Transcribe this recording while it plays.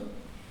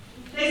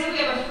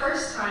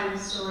first-time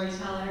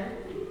storyteller.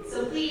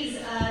 So please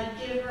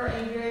give her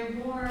a very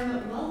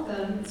warm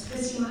welcome. It's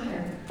Christy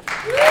Meyer.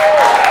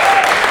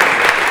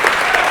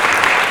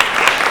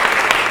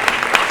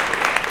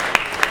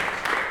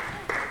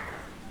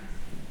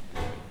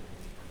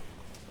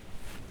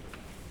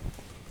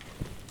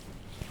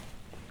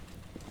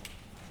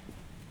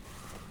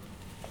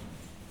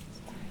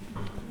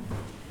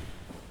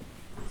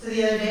 So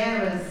the other day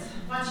I was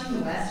watching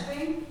The West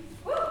Wing.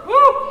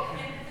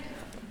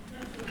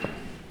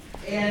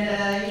 And,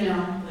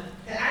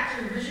 the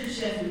actor Richard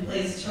Schiff, who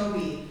plays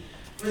Toby,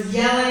 was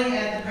yelling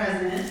at the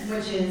president,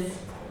 which is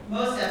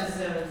most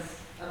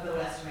episodes of The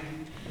West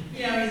Wing.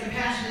 He's a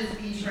passionate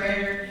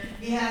speechwriter.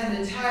 He has an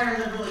entire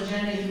liberal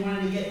agenda he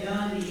wanted to get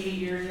done in the 8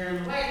 years there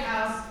in the White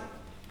House.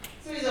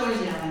 So he's always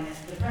yelling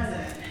at the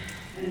president.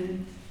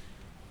 And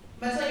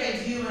much like I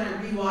do when I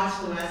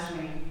rewatch The West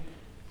Wing,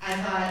 I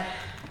thought,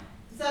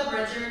 what's up,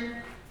 Richard?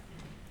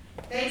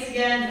 Thanks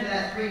again for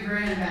that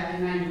 $3,000 back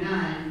in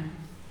 '99.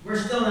 We're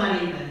still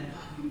not even.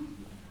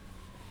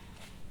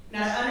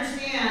 Now, to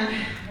understand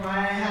why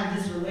I have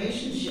this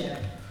relationship,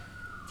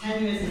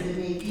 tenuous as it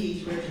may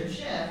be, to Richard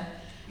Schiff,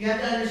 you have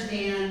to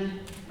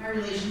understand my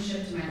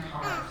relationship to my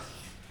cars.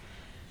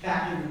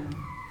 Back in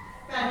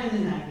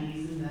the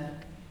 90s and the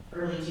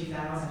early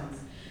 2000s.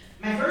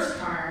 My first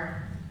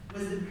car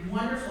was a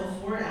wonderful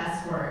Ford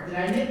Escort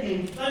that I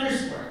nicknamed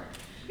Thundersport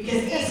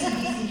because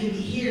AC/DC could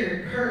be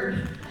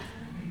heard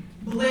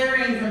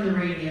blaring from the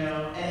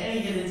radio at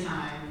any given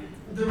time.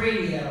 The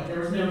radio, there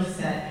was no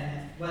cassette in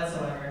it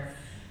whatsoever.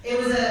 It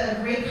was a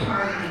great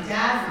car that my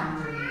dad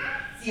found for me.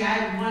 See,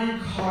 I wanted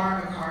a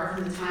car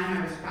from the time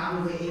I was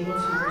probably able to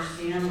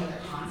understand what the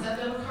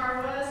concept of a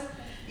car was,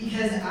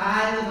 because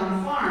I lived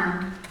on a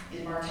farm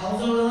in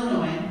Bartelso,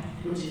 Illinois,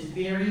 which is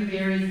very,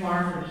 very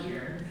far from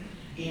here.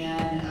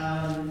 And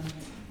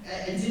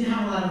I didn't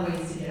have a lot of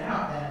ways to get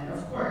out then,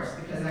 of course,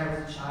 because I was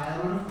a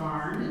child on a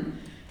farm. And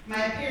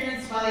my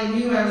parents, while they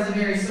knew I was a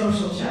very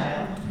social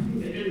child,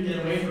 they couldn't get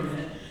away from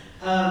it.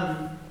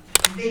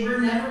 They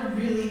never had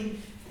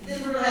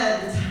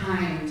the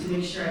time to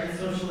make sure I could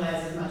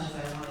socialize as much as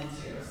I wanted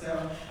to. So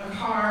a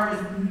car was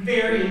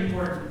very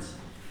important.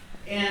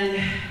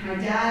 And my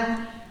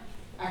dad,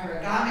 after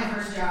I got my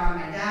first job,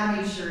 my dad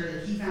made sure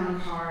that he found a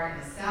car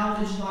in a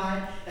salvage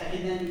lot that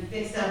could then be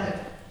fixed up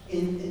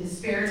in the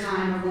spare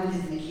time of one of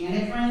his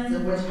mechanic friends,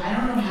 of which I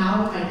don't know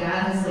how, but my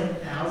dad has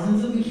like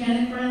thousands of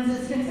mechanic friends,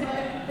 it seems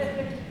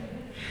like.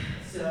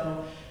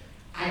 So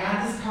I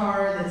got this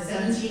car that a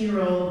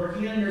 17-year-old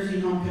working at a nursing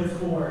home could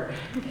afford,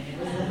 and it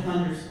was a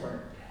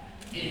Thundersport,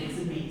 and it was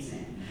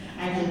amazing.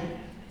 I could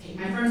take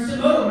my friends to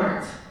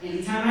Motomart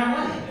anytime I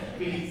wanted.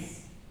 We could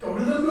go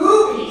to the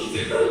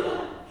movies.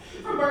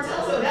 From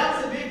Bartelso, that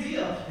was a big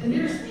deal. The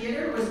nearest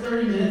theater was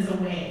 30 minutes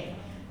away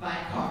by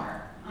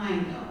car. I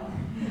know.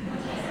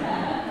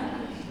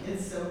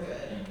 It's so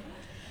good.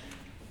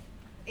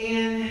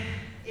 And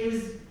it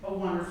was a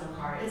wonderful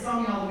car. It saw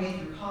me all the way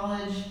through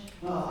college,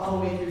 all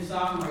the way through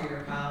sophomore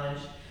year of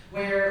college,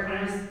 where when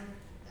I was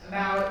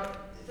about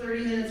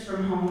 30 minutes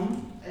from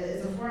home,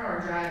 it's a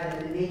 4-hour drive that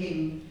I've been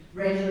making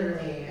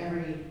regularly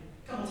every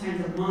couple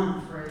times a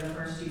month for the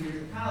first 2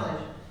 years of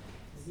college.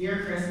 It was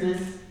near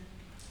Christmas.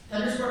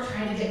 Thundersport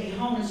tried to get me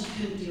home and she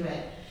couldn't do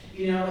it.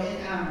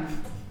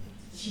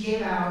 She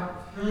gave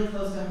out really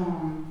close to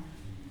home,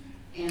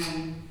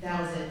 and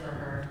that was it for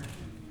her.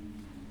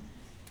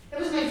 That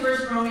was my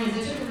first romance.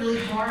 I took it really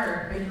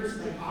hard. My first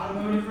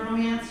automotive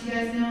romance. You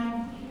guys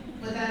know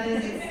what that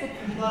is? I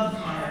love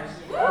cars.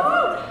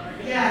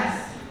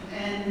 Yes,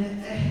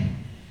 and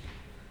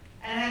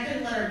I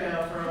couldn't let her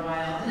go for a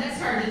while. The next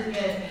car didn't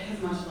get as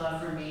much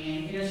love from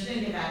me. She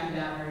didn't get back into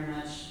that very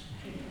much.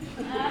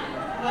 I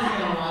wasn't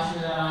gonna watch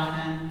her that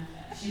often.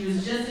 She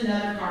was just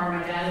another car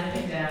my dad had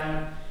picked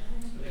out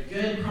with a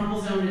good crumple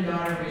zone to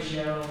daughter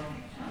ratio.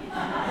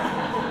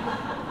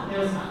 It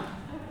was fun.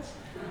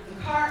 The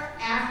car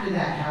after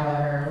that,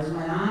 however, was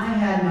when I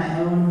had my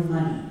own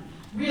money,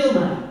 real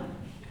money,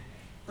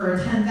 for a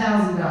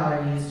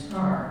 $10,000 used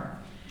car.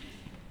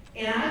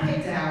 And I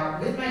picked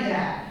out with my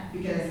dad,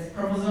 because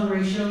crumple zone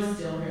ratio is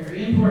still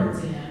very important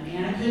to him,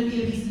 and I couldn't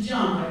be a piece of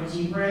junk like a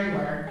Jeep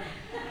Wrangler,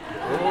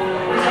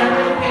 which I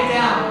really picked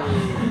out,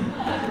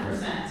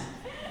 100%.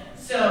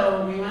 So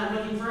we went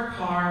looking for a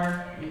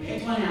car, we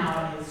picked one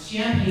out, it was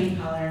champagne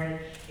colored,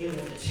 it was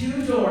a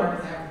 2-door,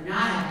 because I would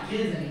not have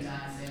kids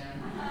anytime soon.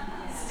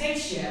 Stick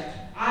shift,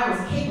 I was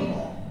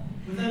capable,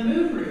 with a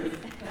moonroof,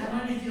 but I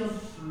wanted to feel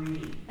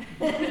free.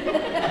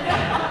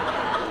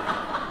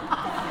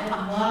 I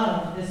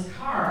loved this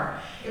car.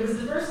 It was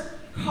the first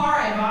car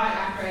I bought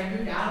after I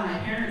moved out of my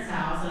parents'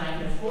 house and I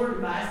could afford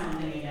to buy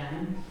something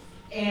again.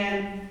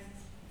 And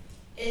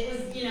it was,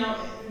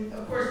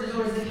 of course, there's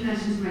always the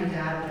connection to my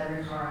dad with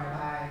every car I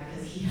buy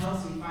because he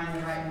helps me find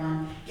the right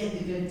one, get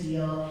the good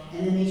deal,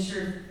 and then make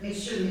sure the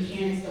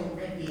mechanics don't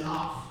rip me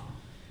off.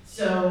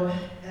 So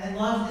I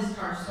love this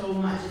car so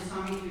much. It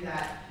saw me through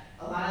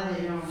a lot of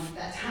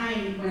that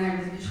time when I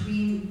was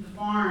between the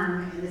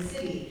farm and the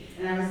city,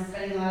 and I was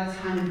spending a lot of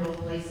time in both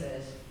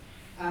places.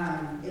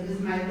 It was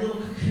my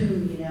little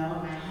cocoon, you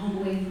know, my home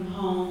away from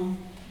home.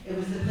 It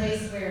was the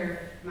place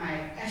where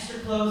my extra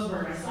clothes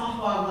were, my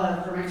softball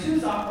gloves for my 2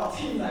 softball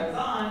teams I was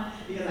on,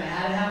 because I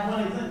had to have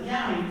one in Clinton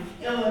County,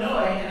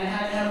 Illinois, and I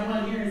had to have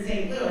one here in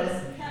St.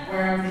 Louis,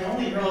 where I was the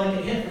only girl that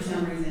could hit for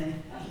some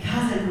reason,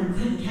 because I'm from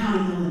Clinton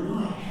County,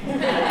 Illinois.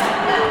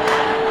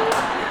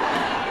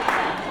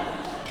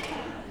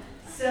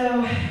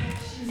 So,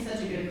 she was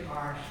such a good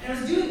car. And I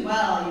was doing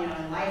well, you know,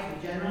 in life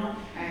in general.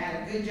 I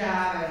had a good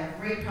job, I had a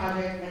great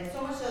project, like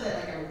so much so that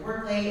like I would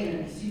work late and it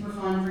would be super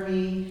fun for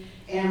me.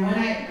 And when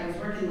I was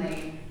working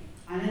late,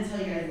 I didn't tell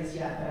you guys this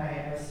yet, but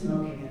I was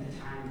smoking at the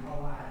time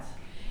a lot.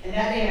 And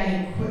that day I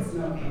had quit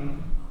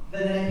smoking, but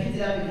then I picked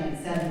it up again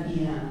at 7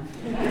 p.m.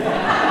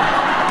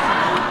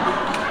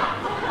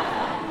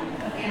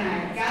 And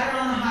I got her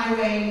on the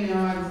highway, you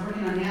know, I was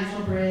working on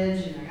Natural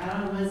Bridge, and I got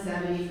on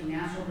 170 from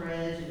Natural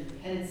Bridge and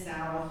headed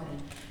south,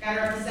 and got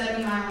her up to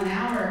 70 miles an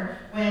hour,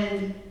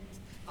 when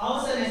all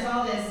of a sudden I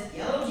saw this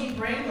yellow Jeep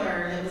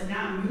Wrangler that was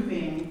not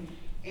moving,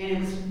 and it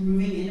was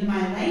moving into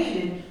my lane,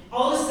 and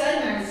all of a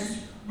sudden I was just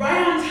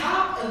right on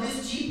top of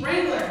this Jeep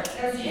Wrangler.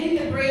 I was hitting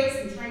the brakes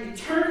and trying to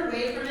turn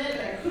away from it,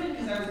 but I couldn't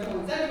because I was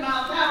going 70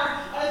 miles an hour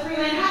on a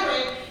 3-lane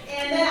highway,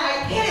 and then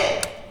I hit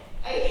it.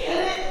 I hit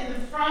it in the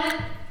front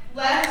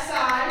left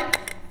side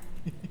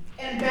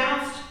and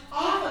bounced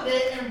off of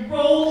it and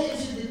rolled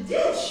into the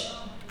ditch.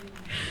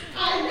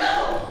 I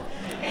know.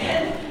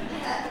 And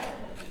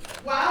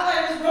while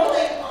I was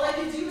rolling, all I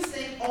could do was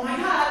think, oh my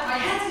God, my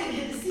head's gonna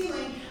hit the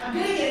ceiling. I'm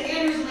gonna get an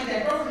aneurysm like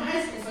that girl from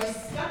high school. So I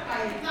stuck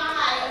my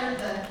thigh under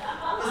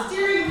the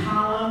steering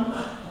column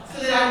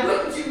so that I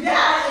wouldn't do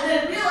that, and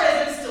then realized I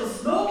was still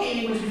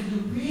smoking, which was the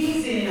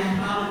reason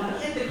I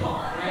hit the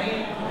car,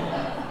 right?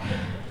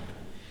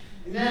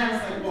 And then I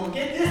was like, well,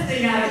 get this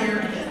thing out of here,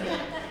 because the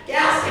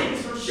gas tank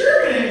is for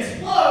sure gonna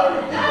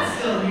explode if that's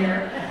still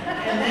here.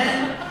 And then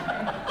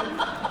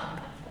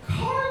the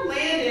car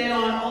landed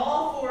on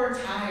all 4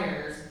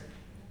 tires.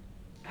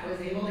 I was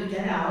able to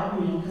get out,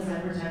 you know, because I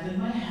protected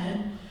my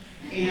head.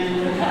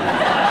 And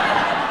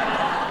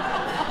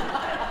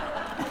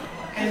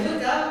I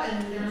looked up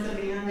and there was a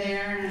man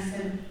there, and I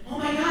said, oh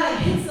my God, I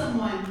hit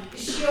someone.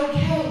 Is she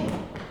okay?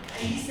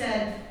 And he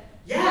said,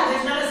 yeah,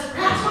 there's not a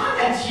scratch on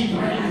that Jeep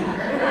Wrangler.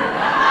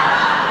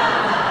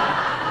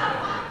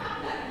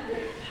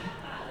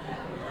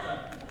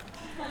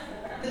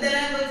 But then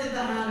I looked at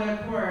the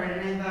Honda Accord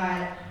and I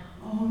thought,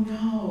 oh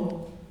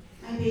no,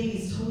 my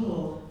baby's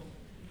totaled.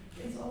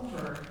 It's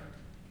over.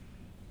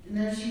 And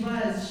there she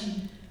was,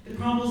 the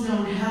crumble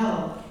zone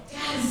hell.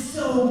 Dad is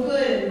so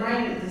good at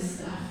writing this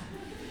stuff.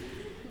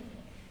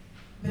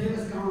 But it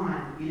was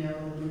gone, you know,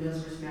 the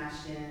windows were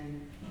smashed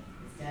in,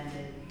 it's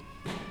dented.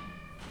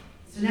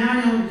 So now I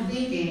know what you're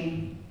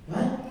thinking,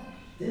 what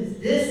does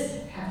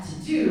this have to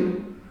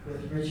do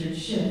with Richard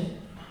Schiff,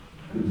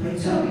 who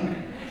played Toby in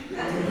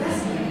the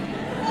wrestling?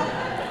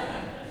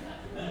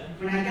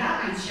 When I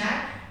got my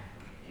check,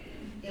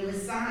 it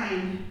was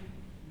signed,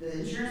 the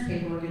insurance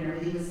paperwork and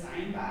everything was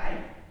signed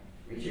by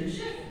Richard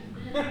Schiff.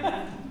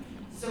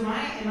 So in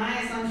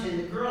my assumption,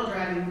 the girl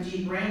driving the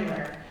Jeep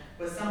Wrangler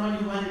was someone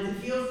who wanted to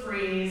feel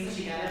free, so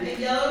she got a big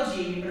yellow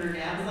Jeep, and her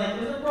dad was like,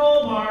 there's a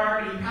roll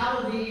bar, but he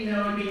probably, you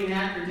know, being an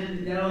actor,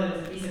 didn't know that it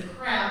was a piece of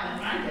crap like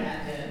my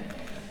dad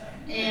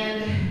did.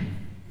 And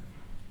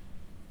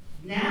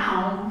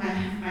now,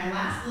 my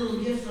last little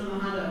gift from the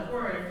Honda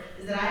Accord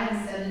is that I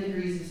have 7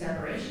 degrees of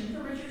separation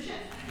from Richard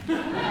Schiff.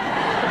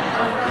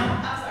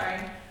 I'm sorry,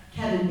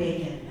 Kevin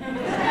Bacon.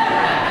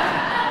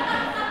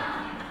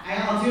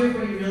 I'll do it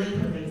for you really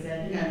quickly, because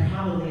I think I'm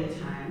probably at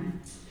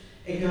time.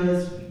 It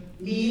goes,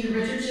 me, the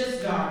Richard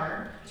Schiff's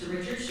daughter, to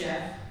Richard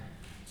Schiff,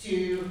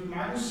 to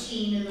Martin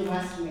Sheen in The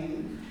West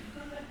Wing,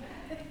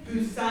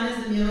 whose son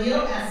is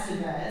Emilio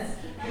Estevez,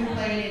 who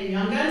played in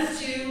Young Guns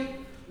 2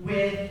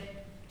 with